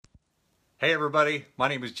Hey everybody, my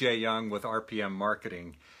name is Jay Young with RPM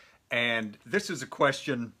Marketing, and this is a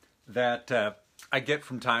question that I get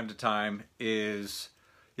from time to time is,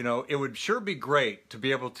 it would sure be great to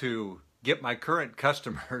be able to get my current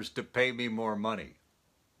customers to pay me more money.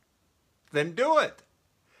 Then do it.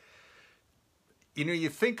 You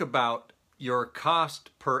think about your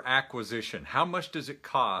cost per acquisition. How much does it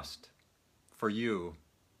cost for you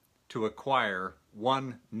to acquire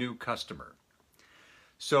one new customer?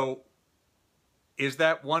 So, is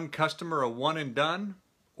that one customer a one and done,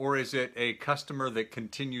 or is it a customer that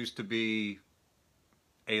continues to be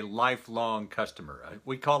a lifelong customer?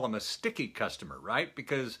 We call them a sticky customer, right?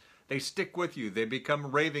 Because they stick with you. They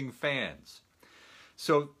become raving fans.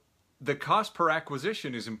 So the cost per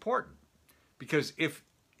acquisition is important, because if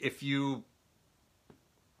you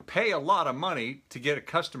pay a lot of money to get a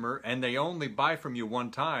customer and they only buy from you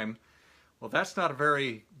one time, well, that's not a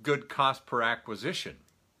very good cost per acquisition.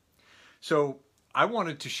 So I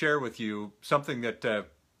wanted to share with you something that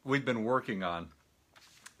we've been working on.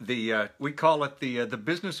 We call it the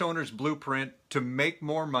Business Owner's Blueprint to make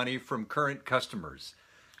more money from current customers.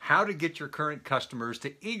 How to get your current customers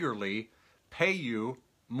to eagerly pay you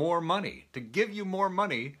more money, to give you more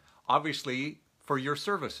money, obviously, for your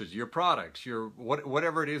services, your products,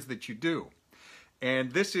 whatever it is that you do.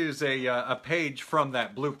 And this is a page from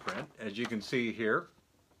that blueprint, as you can see here.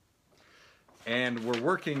 And we're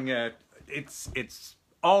working at it's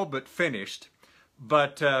all but finished,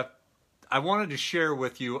 but I wanted to share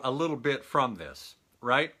with you a little bit from this,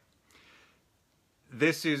 right?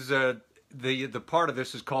 This is the part of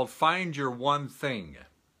this is called Find Your One Thing.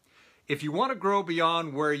 If you want to grow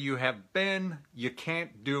beyond where you have been, you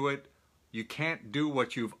can't do it. You can't do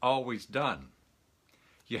what you've always done.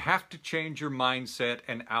 You have to change your mindset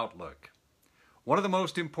and outlook. One of the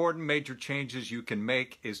most important major changes you can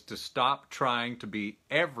make is to stop trying to be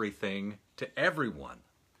everything to everyone.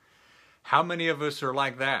 How many of us are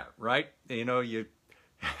like that, right?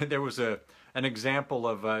 There was an example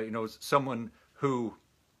of someone who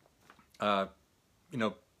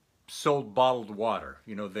sold bottled water.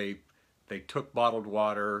 They took bottled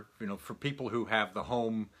water, for people who have the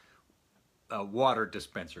home water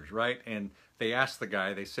dispensers, right? And they asked the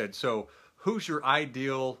guy, they said, "So who's your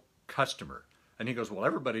ideal customer?" And he goes, "Well,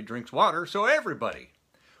 everybody drinks water, so everybody,"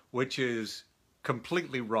 which is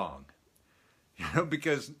completely wrong.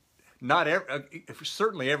 Because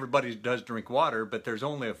certainly everybody does drink water, but there's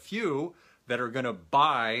only a few that are going to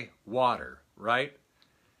buy water, right?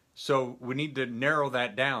 So we need to narrow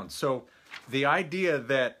that down. So the idea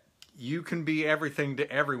that you can be everything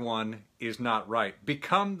to everyone is not right.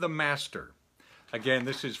 Become the master. Again,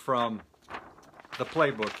 this is from the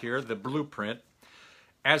playbook here, the blueprint.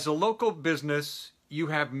 As a local business, you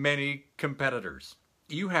have many competitors.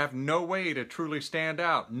 You have no way to truly stand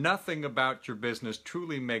out. Nothing about your business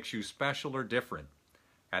truly makes you special or different.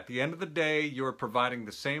 At the end of the day, you're providing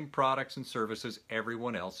the same products and services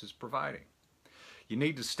everyone else is providing. You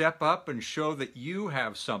need to step up and show that you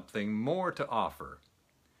have something more to offer.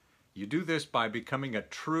 You do this by becoming a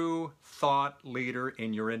true thought leader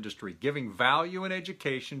in your industry, giving value and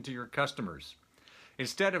education to your customers.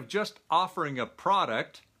 Instead of just offering a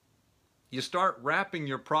product, you start wrapping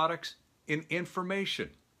your products in information.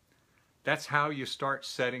 That's how you start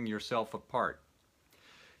setting yourself apart.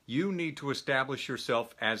 You need to establish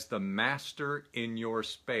yourself as the master in your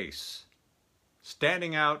space.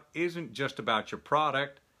 Standing out isn't just about your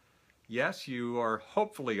product. Yes, you are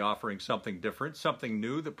hopefully offering something different, something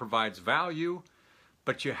new that provides value,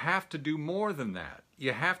 but you have to do more than that.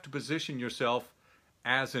 You have to position yourself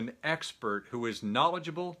as an expert who is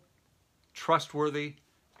knowledgeable, trustworthy,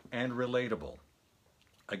 and relatable.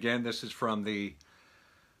 Again, this is from the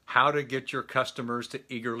How to Get Your Customers to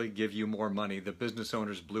Eagerly Give You More Money, the Business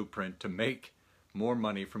Owner's Blueprint to make more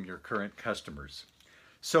money from your current customers.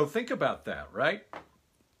 So think about that, right?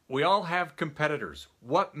 We all have competitors.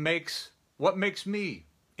 What makes me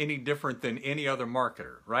any different than any other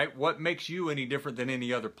marketer, right? What makes you any different than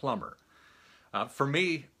any other plumber? For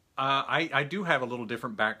me, I do have a little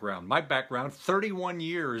different background. My background, 31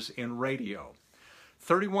 years in radio.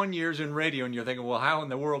 31 years in radio, and you're thinking, well, how in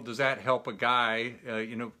the world does that help a guy,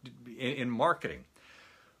 in marketing?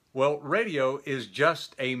 Well, radio is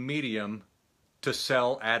just a medium to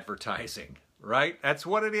sell advertising, right? That's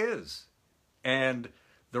what it is. And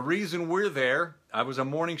the reason we're there, I was a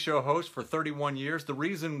morning show host for 31 years. The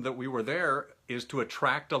reason that we were there is to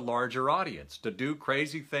attract a larger audience, to do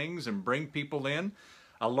crazy things and bring people in.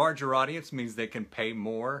 A larger audience means they can pay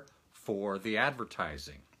more for the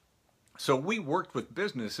advertising. So we worked with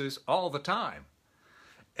businesses all the time.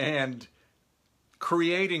 And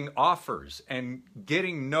creating offers and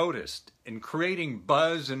getting noticed and creating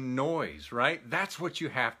buzz and noise, right? That's what you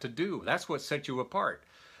have to do. That's what sets you apart.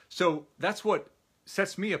 So that's what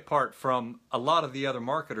sets me apart from a lot of the other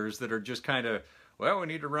marketers that are just kind of, well, we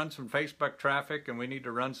need to run some Facebook traffic and we need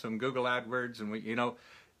to run some Google AdWords, and we,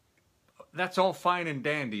 that's all fine and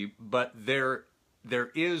dandy, but there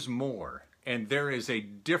is more, and there is a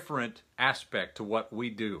different aspect to what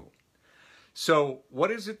we do. So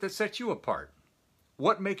what is it that sets you apart?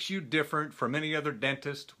 What makes you different from any other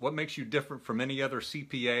dentist? What makes you different from any other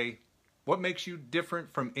CPA? What makes you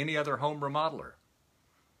different from any other home remodeler?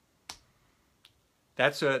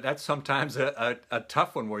 That's sometimes a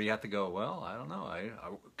tough one where you have to go, well, I don't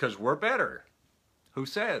know, because we're better. Who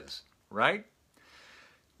says, right?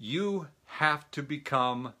 You have to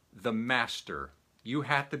become the master. You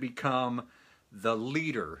have to become the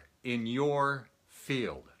leader in your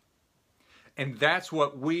field. And that's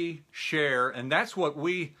what we share, and that's why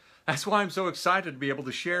I'm so excited to be able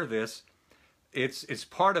to share this. It's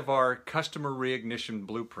part of our customer reignition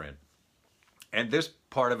blueprint. And this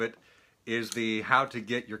part of it is the how to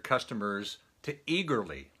get your customers to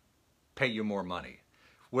eagerly pay you more money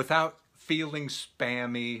without feeling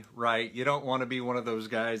spammy, right? You don't want to be one of those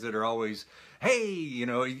guys that are always, hey,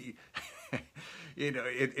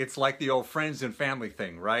 it's like the old friends and family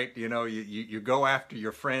thing, right? You go after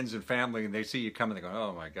your friends and family and they see you coming, they go,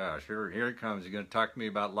 oh my gosh, here he comes. He's going to talk to me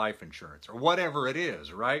about life insurance or whatever it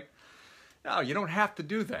is, right? No, you don't have to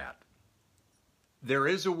do that. There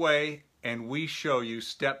is a way, and we show you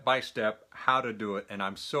step by step how to do it, and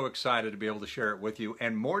I'm so excited to be able to share it with you.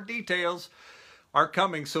 And more details are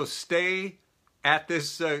coming, so stay at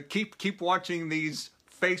this, keep watching these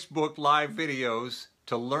Facebook Live videos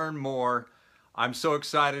to learn more. I'm so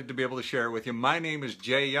excited to be able to share it with you. My name is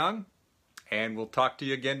Jay Young, and we'll talk to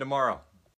you again tomorrow.